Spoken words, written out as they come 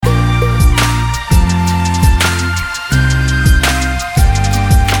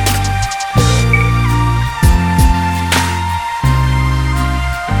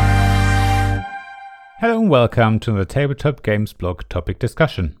welcome to the Tabletop Games blog topic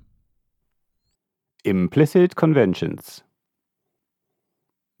discussion. Implicit conventions.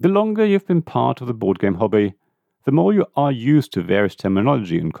 The longer you've been part of the board game hobby, the more you are used to various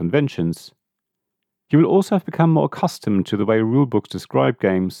terminology and conventions. You will also have become more accustomed to the way rulebooks describe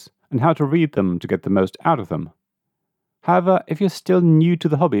games and how to read them to get the most out of them. However, if you're still new to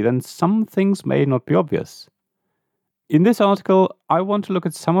the hobby, then some things may not be obvious. In this article, I want to look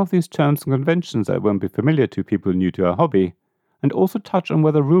at some of these terms and conventions that won't be familiar to people new to our hobby, and also touch on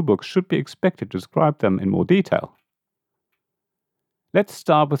whether rulebooks should be expected to describe them in more detail. Let's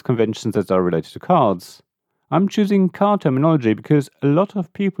start with conventions that are related to cards. I'm choosing card terminology because a lot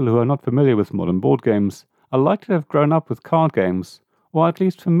of people who are not familiar with modern board games are likely to have grown up with card games, or at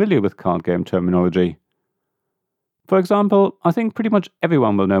least familiar with card game terminology. For example, I think pretty much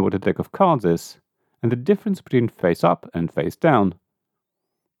everyone will know what a deck of cards is, and the difference between face up and face down.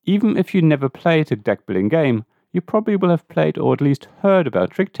 Even if you never played a deck building game, you probably will have played or at least heard about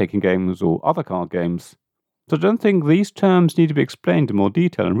trick-taking games or other card games. So I don't think these terms need to be explained in more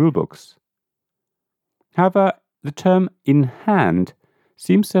detail in rulebooks. However, the term in hand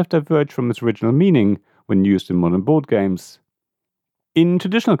seems to have diverged from its original meaning when used in modern board games. In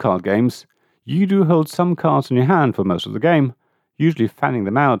traditional card games, you do hold some cards in your hand for most of the game, usually fanning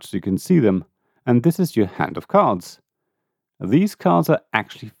them out so you can see them, and this is your hand of cards. These cards are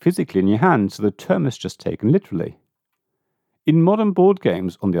actually physically in your hand, so the term is just taken literally. In modern board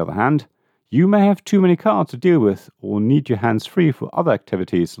games, on the other hand, you may have too many cards to deal with or need your hands free for other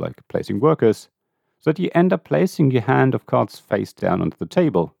activities like placing workers, so that you end up placing your hand of cards face down onto the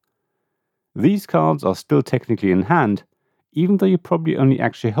table. These cards are still technically in hand, even though you probably only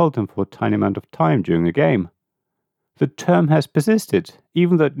actually held them for a tiny amount of time during a game. The term has persisted,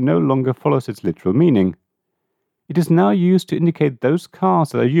 even though it no longer follows its literal meaning. It is now used to indicate those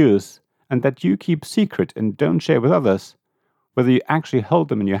cards that are yours and that you keep secret and don't share with others, whether you actually hold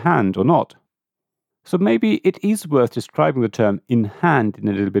them in your hand or not. So maybe it is worth describing the term in hand in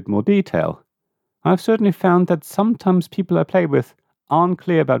a little bit more detail. I've certainly found that sometimes people I play with aren't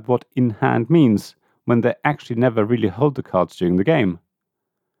clear about what in hand means when they actually never really hold the cards during the game.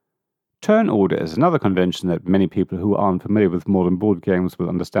 Turn order is another convention that many people who aren't familiar with modern board games will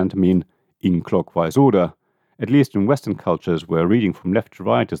understand to mean in clockwise order, at least in Western cultures where reading from left to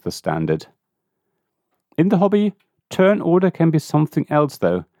right is the standard. In the hobby, turn order can be something else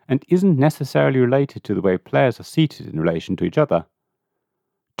though, and isn't necessarily related to the way players are seated in relation to each other.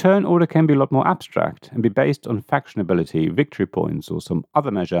 Turn order can be a lot more abstract and be based on faction ability, victory points, or some other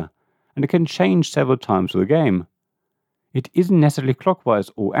measure, and it can change several times through the game. It isn't necessarily clockwise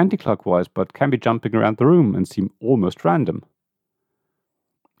or anti-clockwise, but can be jumping around the room and seem almost random.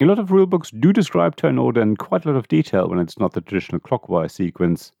 A lot of rulebooks do describe turn order in quite a lot of detail when it's not the traditional clockwise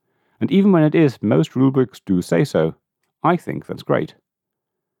sequence, and even when it is, most rulebooks do say so. I think that's great.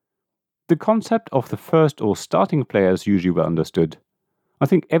 The concept of the first or starting player is usually well understood. I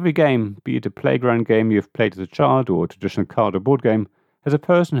think every game, be it a playground game you've played as a child or a traditional card or board game, has a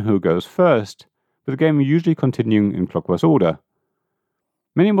person who goes first, with the game usually continuing in clockwise order.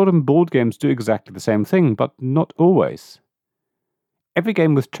 Many modern board games do exactly the same thing, but not always. Every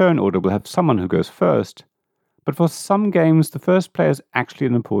game with turn order will have someone who goes first, but for some games the first player is actually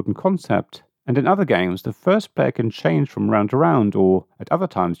an important concept, and in other games the first player can change from round to round or at other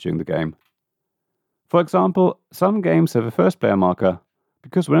times during the game. For example, some games have a first player marker,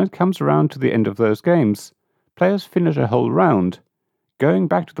 because when it comes around to the end of those games, players finish a whole round, going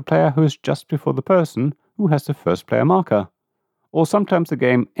back to the player who is just before the person who has the first player marker. Or sometimes the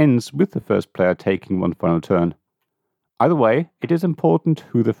game ends with the first player taking one final turn. Either way, it is important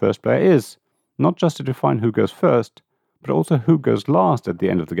who the first player is, not just to define who goes first, but also who goes last at the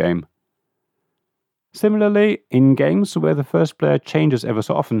end of the game. Similarly, in games where the first player changes ever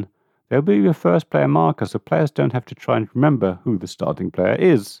so often, there will be a first player marker so players don't have to try and remember who the starting player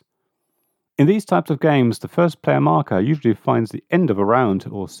is. In these types of games, the first player marker usually defines the end of a round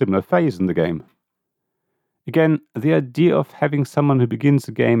or similar phase in the game. Again, the idea of having someone who begins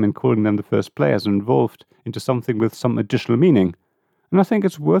the game and calling them the first player is involved into something with some additional meaning, and I think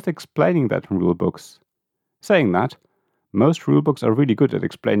it's worth explaining that in rulebooks. Saying that, most rulebooks are really good at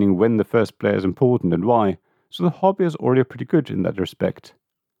explaining when the first player is important and why, so the hobby is already pretty good in that respect.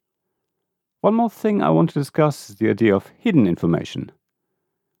 One more thing I want to discuss is the idea of hidden information.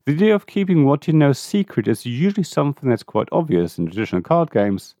 The idea of keeping what you know secret is usually something that's quite obvious in traditional card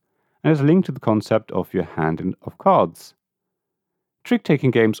games, and is linked to the concept of your hand of cards. Trick-taking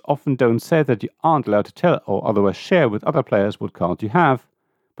games often don't say that you aren't allowed to tell or otherwise share with other players what cards you have,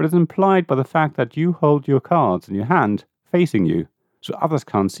 but it's implied by the fact that you hold your cards in your hand, facing you, so others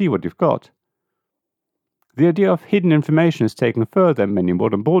can't see what you've got. The idea of hidden information is taken further in many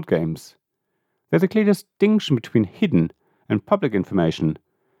modern board games. There's a clear distinction between hidden and public information,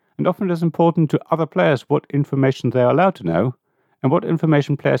 and often it is important to other players what information they are allowed to know and what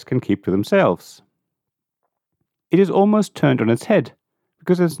information players can keep to themselves. It is almost turned on its head,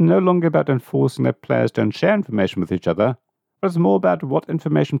 because it's no longer about enforcing that players don't share information with each other, but it's more about what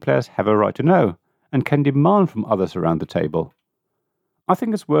information players have a right to know and can demand from others around the table. I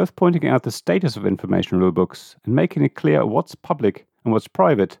think it's worth pointing out the status of information rulebooks and making it clear what's public and what's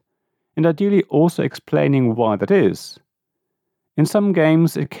private, and ideally also explaining why that is. In some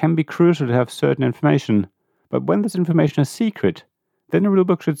games, it can be crucial to have certain information, but when this information is secret, then the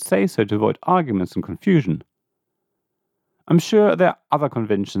rulebook should say so to avoid arguments and confusion. I'm sure there are other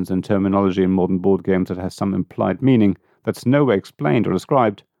conventions and terminology in modern board games that has some implied meaning that's nowhere explained or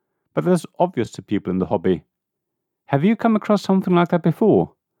described, but that is obvious to people in the hobby. Have you come across something like that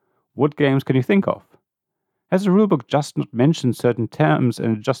before? What games can you think of? Has the rulebook just not mentioned certain terms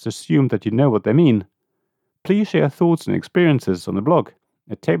and just assumed that you know what they mean? Please share thoughts and experiences on the blog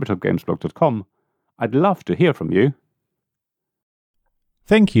at tabletopgamesblog.com. I'd love to hear from you.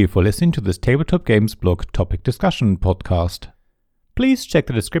 Thank you for listening to this Tabletop Games Blog topic discussion podcast. Please check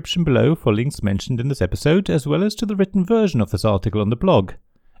the description below for links mentioned in this episode, as well as to the written version of this article on the blog.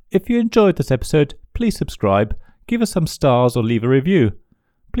 If you enjoyed this episode, please subscribe, give us some stars or leave a review.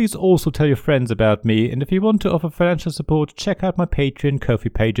 Please also tell your friends about me, and if you want to offer financial support, check out my Patreon and Ko-fi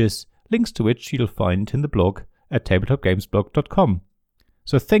pages, links to which you'll find in the blog at tabletopgamesblog.com.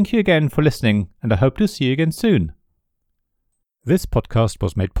 So thank you again for listening, and I hope to see you again soon. This podcast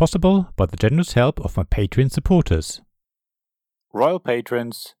was made possible by the generous help of my Patreon supporters. Royal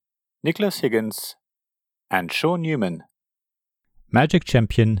Patrons Nicholas Higgins and Sean Newman. Magic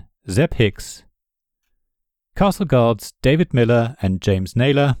Champion Zeb Hicks. Castle Guards David Miller and James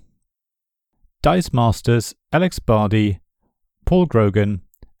Naylor. Dice Masters Alex Bardi, Paul Grogan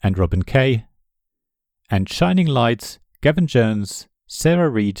and Robin Kay. And Shining Lights Gavin Jones, Sarah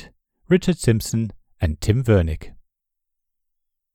Reed, Richard Simpson and Tim Vernick.